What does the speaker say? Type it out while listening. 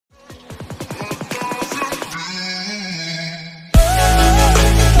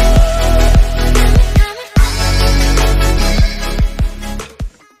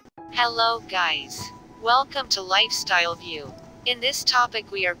Hello guys. Welcome to Lifestyle View. In this topic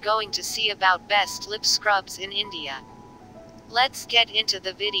we are going to see about best lip scrubs in India. Let's get into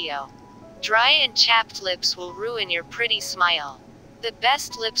the video. Dry and chapped lips will ruin your pretty smile. The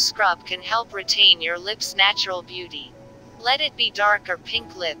best lip scrub can help retain your lips' natural beauty. Let it be dark or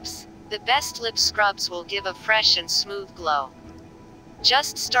pink lips. The best lip scrubs will give a fresh and smooth glow.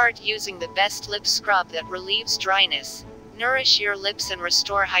 Just start using the best lip scrub that relieves dryness, nourish your lips and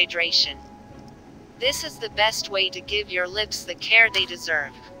restore hydration. This is the best way to give your lips the care they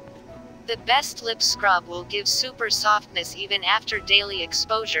deserve. The best lip scrub will give super softness even after daily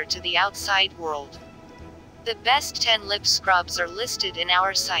exposure to the outside world. The best 10 lip scrubs are listed in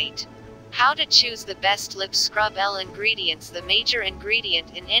our site. How to choose the best lip scrub? Ingredients. The major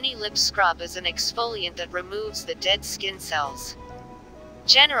ingredient in any lip scrub is an exfoliant that removes the dead skin cells.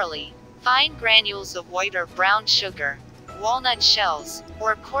 Generally, fine granules of white or brown sugar, walnut shells,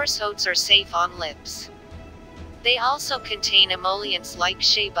 or coarse oats are safe on lips. They also contain emollients like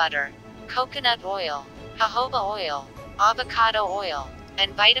shea butter, coconut oil, jojoba oil, avocado oil,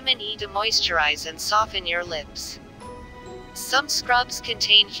 and vitamin E to moisturize and soften your lips. Some scrubs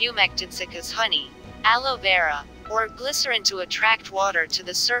contain humectants such as honey, aloe vera, or glycerin to attract water to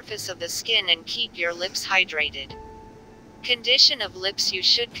the surface of the skin and keep your lips hydrated. Condition of lips. You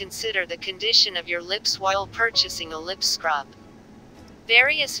should consider the condition of your lips while purchasing a lip scrub.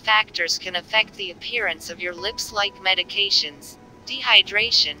 Various factors can affect the appearance of your lips like medications,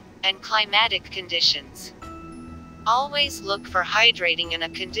 dehydration, and climatic conditions. Always look for hydrating and a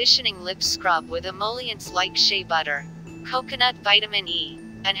conditioning lip scrub with emollients like shea butter, coconut vitamin E,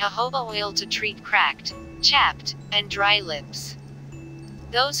 and jojoba oil to treat cracked, chapped, and dry lips.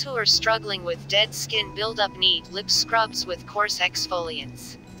 Those who are struggling with dead skin buildup need lip scrubs with coarse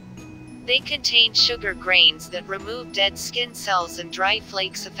exfoliants. They contain sugar grains that remove dead skin cells and dry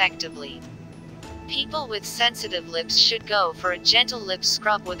flakes effectively. People with sensitive lips should go for a gentle lip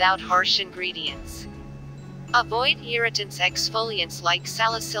scrub without harsh ingredients. Avoid irritants. Exfoliants like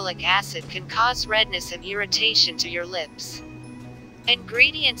salicylic acid can cause redness and irritation to your lips.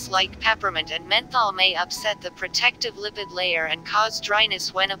 Ingredients like peppermint and menthol may upset the protective lipid layer and cause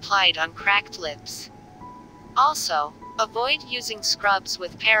dryness when applied on cracked lips. Also, avoid using scrubs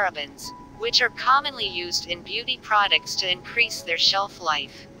with parabens, which are commonly used in beauty products to increase their shelf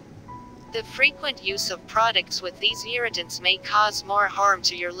life. The frequent use of products with these irritants may cause more harm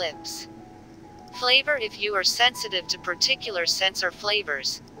to your lips. Flavor. If you are sensitive to particular scents or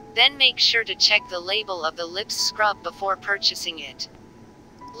flavors, then make sure to check the label of the lip scrub before purchasing it.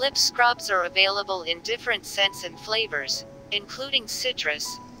 Lip scrubs are available in different scents and flavors, including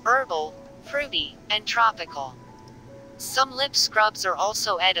citrus, herbal, fruity, and tropical. Some lip scrubs are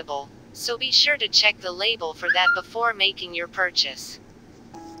also edible, so be sure to check the label for that before making your purchase.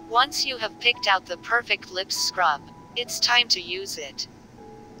 Once you have picked out the perfect lip scrub, it's time to use it.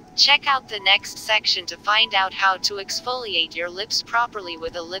 Check out the next section to find out how to exfoliate your lips properly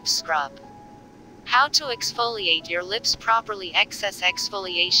with a lip scrub. How to exfoliate your lips properly. Excess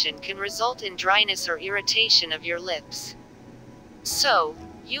exfoliation can result in dryness or irritation of your lips. So,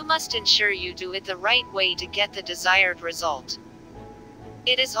 you must ensure you do it the right way to get the desired result.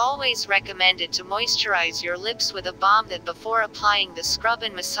 It is always recommended to moisturize your lips with a balm that before applying the scrub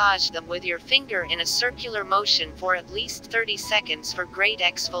and massage them with your finger in a circular motion for at least 30 seconds for great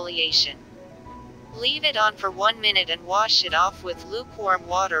exfoliation. Leave it on for 1 minute and wash it off with lukewarm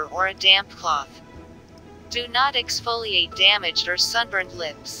water or a damp cloth. Do not exfoliate damaged or sunburned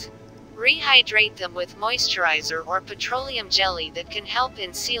lips. Rehydrate them with moisturizer or petroleum jelly that can help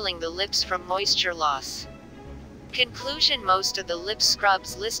in sealing the lips from moisture loss. Conclusion. Most of the lip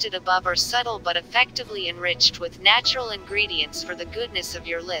scrubs listed above are subtle but effectively enriched with natural ingredients for the goodness of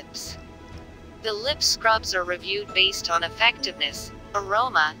your lips. The lip scrubs are reviewed based on effectiveness,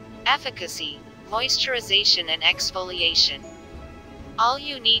 aroma, efficacy, moisturization and exfoliation. All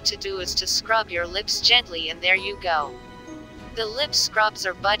you need to do is to scrub your lips gently and there you go. The lip scrubs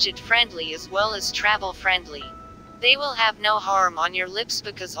are budget friendly as well as travel friendly. They will have no harm on your lips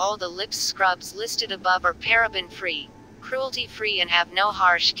because all the lip scrubs listed above are paraben free, cruelty free and have no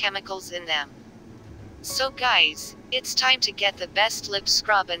harsh chemicals in them. So guys, it's time to get the best lip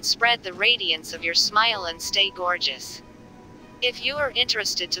scrub and spread the radiance of your smile and stay gorgeous. If you are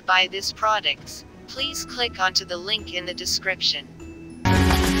interested to buy these products, please click onto the link in the description.